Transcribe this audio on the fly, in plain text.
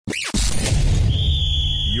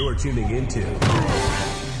You're tuning into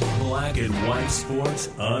Black and White Sports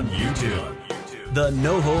on YouTube. The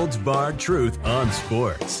no-holds-barred truth on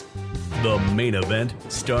sports. The main event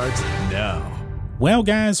starts now. Well,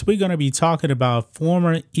 guys, we're going to be talking about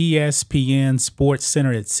former ESPN Sports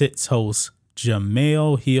Center at 6 host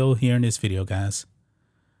Jemele Hill here in this video, guys.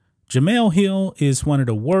 Jemele Hill is one of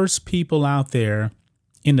the worst people out there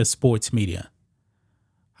in the sports media.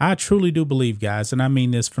 I truly do believe, guys, and I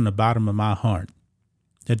mean this from the bottom of my heart,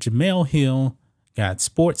 that Jemele Hill got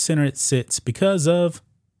Sports Center at 6 because of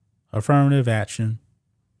affirmative action.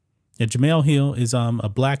 That Jemele Hill is a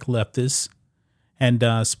black leftist, and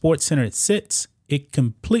Sports Center at 6, it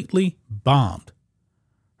completely bombed.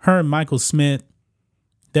 Her and Michael Smith,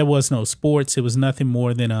 there was no sports. It was nothing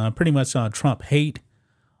more than pretty much Trump hate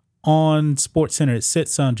on Sports Center at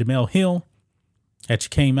 6 on Jemele Hill. That she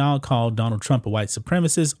came out, called Donald Trump a white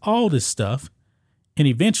supremacist, all this stuff. And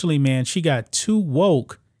eventually, man, she got too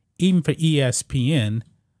woke, even for ESPN.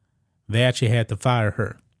 They actually had to fire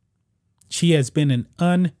her. She has been an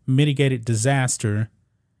unmitigated disaster,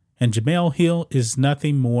 and Jemele Hill is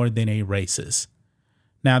nothing more than a racist.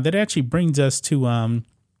 Now, that actually brings us to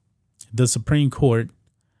the Supreme Court.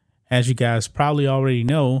 As you guys probably already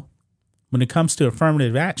know, when it comes to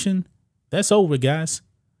affirmative action, that's over, guys.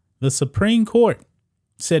 The Supreme Court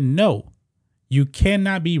said, no, you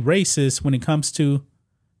cannot be racist when it comes to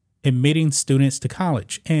admitting students to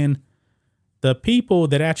college. And the people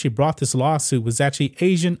that actually brought this lawsuit was actually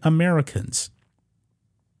Asian Americans.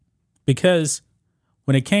 Because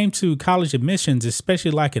when it came to college admissions,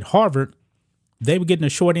 especially like at Harvard, they were getting the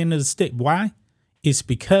short end of the stick. Why? It's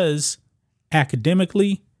because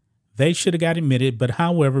academically, they should have got admitted. But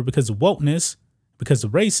however, because of wokeness, because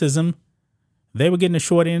of racism, they were getting the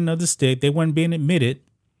short end of the stick. They weren't being admitted.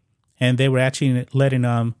 And they were actually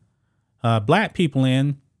letting black people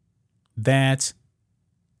in that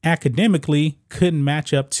academically couldn't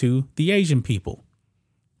match up to the Asian people.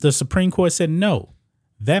 The Supreme Court said, no,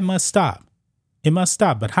 that must stop. It must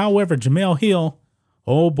stop. But however, Jemele Hill,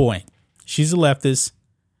 oh boy, she's a leftist.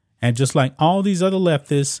 And just like all these other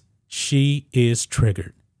leftists, she is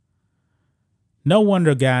triggered. No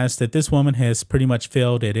wonder, guys, that this woman has pretty much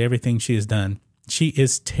failed at everything she has done. She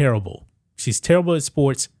is terrible. She's terrible at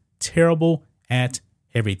sports, terrible at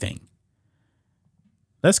everything.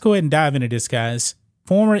 Let's go ahead and dive into this, guys.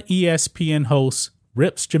 Former ESPN host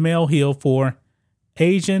rips Jemele Hill for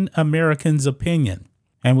Asian Americans' opinion.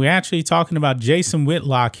 And we're actually talking about Jason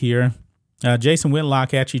Whitlock here. Jason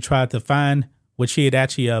Whitlock actually tried to find what she had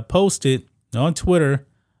actually posted on Twitter,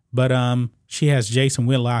 but she has Jason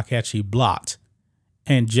Whitlock actually blocked.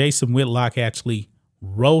 And Jason Whitlock actually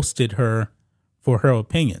roasted her for her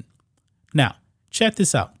opinion. Now, check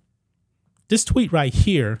this out. This tweet right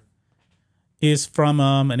here is from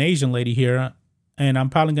an Asian lady here, and I'm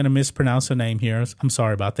probably going to mispronounce her name here. I'm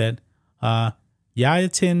sorry about that.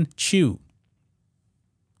 Yayatin Chu.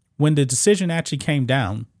 When the decision actually came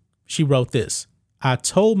down, she wrote this: I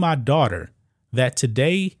told my daughter that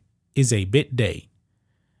today is a bit day.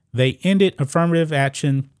 They ended affirmative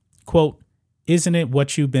action. Quote, isn't it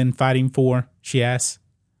what you've been fighting for? She asked.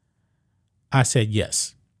 I said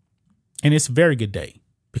yes. And it's a very good day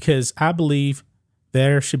because I believe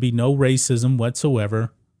there should be no racism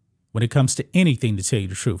whatsoever when it comes to anything, to tell you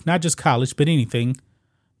the truth. Not just college, but anything.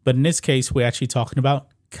 But in this case, we're actually talking about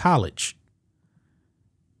college.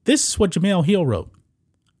 This is what Jemele Hill wrote.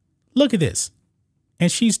 Look at this. And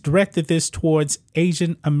she's directed this towards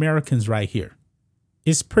Asian Americans right here.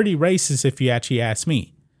 It's pretty racist if you actually ask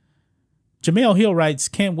me. Jemele Hill writes,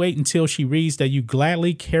 can't wait until she reads that you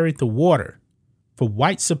gladly carried the water for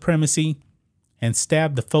white supremacy and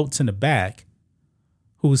stabbed the folks in the back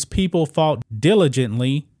whose people fought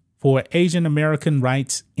diligently for Asian American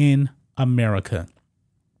rights in America.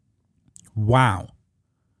 Wow.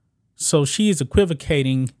 So she is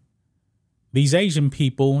equivocating these Asian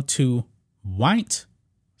people to white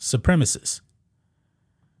supremacists.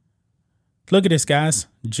 Look at this, guys.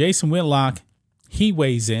 Jason Whitlock, he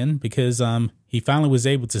weighs in because he finally was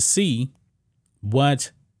able to see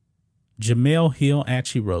what Jemele Hill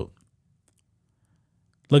actually wrote.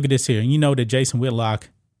 Look at this here. You know that Jason Whitlock,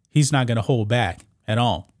 he's not going to hold back at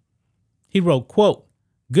all. He wrote, quote,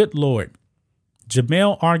 good Lord,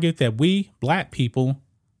 Jemele argued that we black people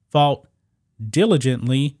fought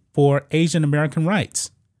diligently for Asian American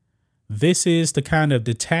rights. This is the kind of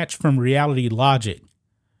detached from reality logic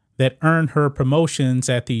that earned her promotions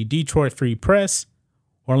at the Detroit Free Press,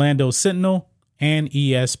 Orlando Sentinel, and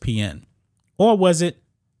ESPN. Or was it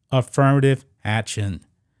affirmative action?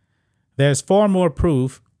 There's far more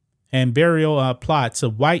proof and burial plots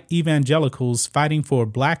of white evangelicals fighting for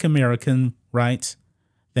black American rights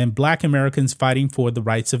than Black Americans fighting for the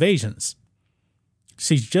rights of Asians.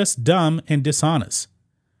 She's just dumb and dishonest.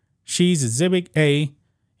 She's Exhibit A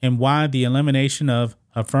and why the elimination of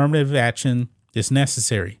affirmative action is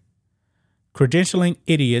necessary. Credentialing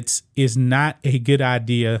idiots is not a good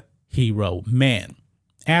idea, hero. Man,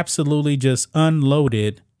 absolutely just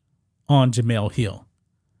unloaded on Jemele Hill.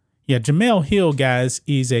 Yeah, Jemele Hill, guys,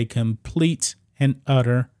 is a complete and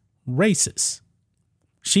utter racist.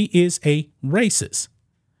 She is a racist.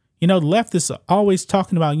 You know, the leftists are always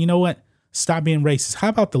talking about, you know what, stop being racist. How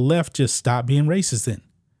about the left just stop being racist then?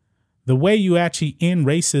 The way you actually end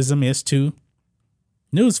racism is to,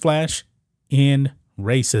 newsflash, end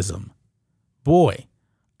racism. Boy,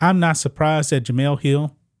 I'm not surprised that Jemele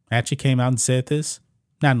Hill actually came out and said this.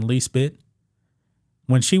 Not in the least bit.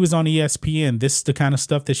 When she was on ESPN, this is the kind of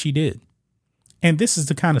stuff that she did. And this is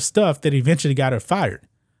the kind of stuff that eventually got her fired.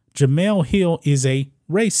 Jemele Hill is a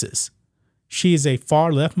racist. She is a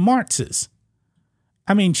far left Marxist.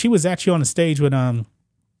 I mean, she was actually on the stage with, what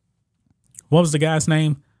was the guy's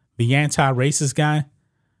name? The anti-racist guy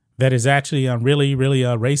that is actually really, really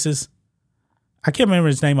racist. I can't remember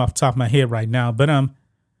his name off the top of my head right now, but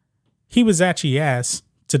he was actually asked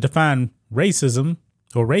to define racism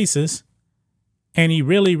or racist, and he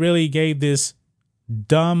really, really gave this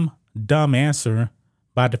dumb answer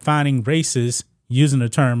by defining racist using the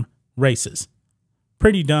term racist.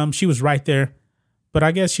 Pretty dumb. She was right there. But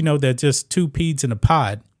I guess, you know, they're just two peas in a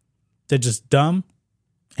pod. They're just dumb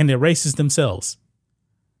and they're racist themselves.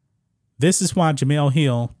 This is why Jemele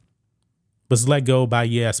Hill was let go by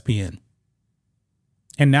ESPN.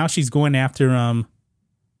 And now she's going after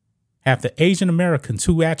Asian Americans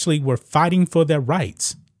who actually were fighting for their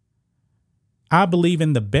rights. I believe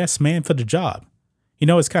in the best man for the job. You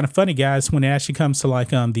know, it's kind of funny, guys, when it actually comes to like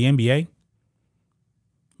the NBA.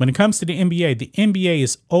 When it comes to the NBA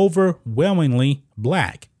is overwhelmingly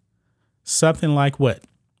black. Something like what?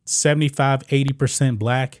 75, 80%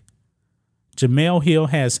 black. Jemele Hill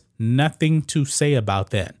has nothing to say about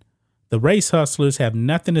that. The race hustlers have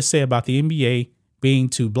nothing to say about the NBA being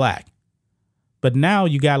too black. But now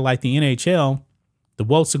you got like the NHL. The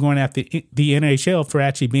votes are going after the NHL for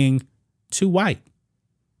actually being too white.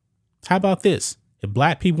 How about this? If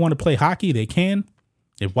black people want to play hockey, they can.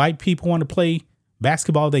 If white people want to play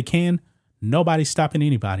basketball, they can. Nobody's stopping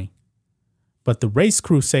anybody. But the race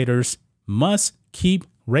crusaders must keep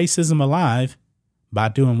racism alive by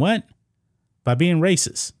doing what? By being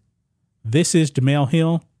racist. This is Jemele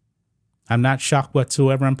Hill. I'm not shocked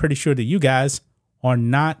whatsoever. I'm pretty sure that you guys are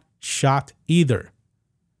not shocked either.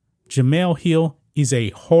 Jemele Hill is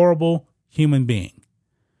a horrible human being.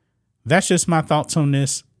 That's just my thoughts on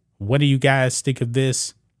this. What do you guys think of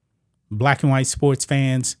this? Black and white sports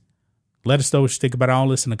fans, let us know what you think about all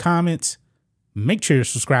this in the comments. Make sure you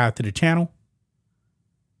subscribe to the channel.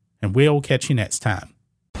 And we'll catch you next time.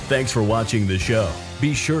 Thanks for watching the show.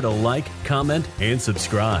 Be sure to like, comment, and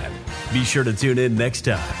subscribe. Be sure to tune in next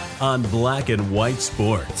time on Black and White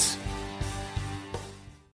Sports.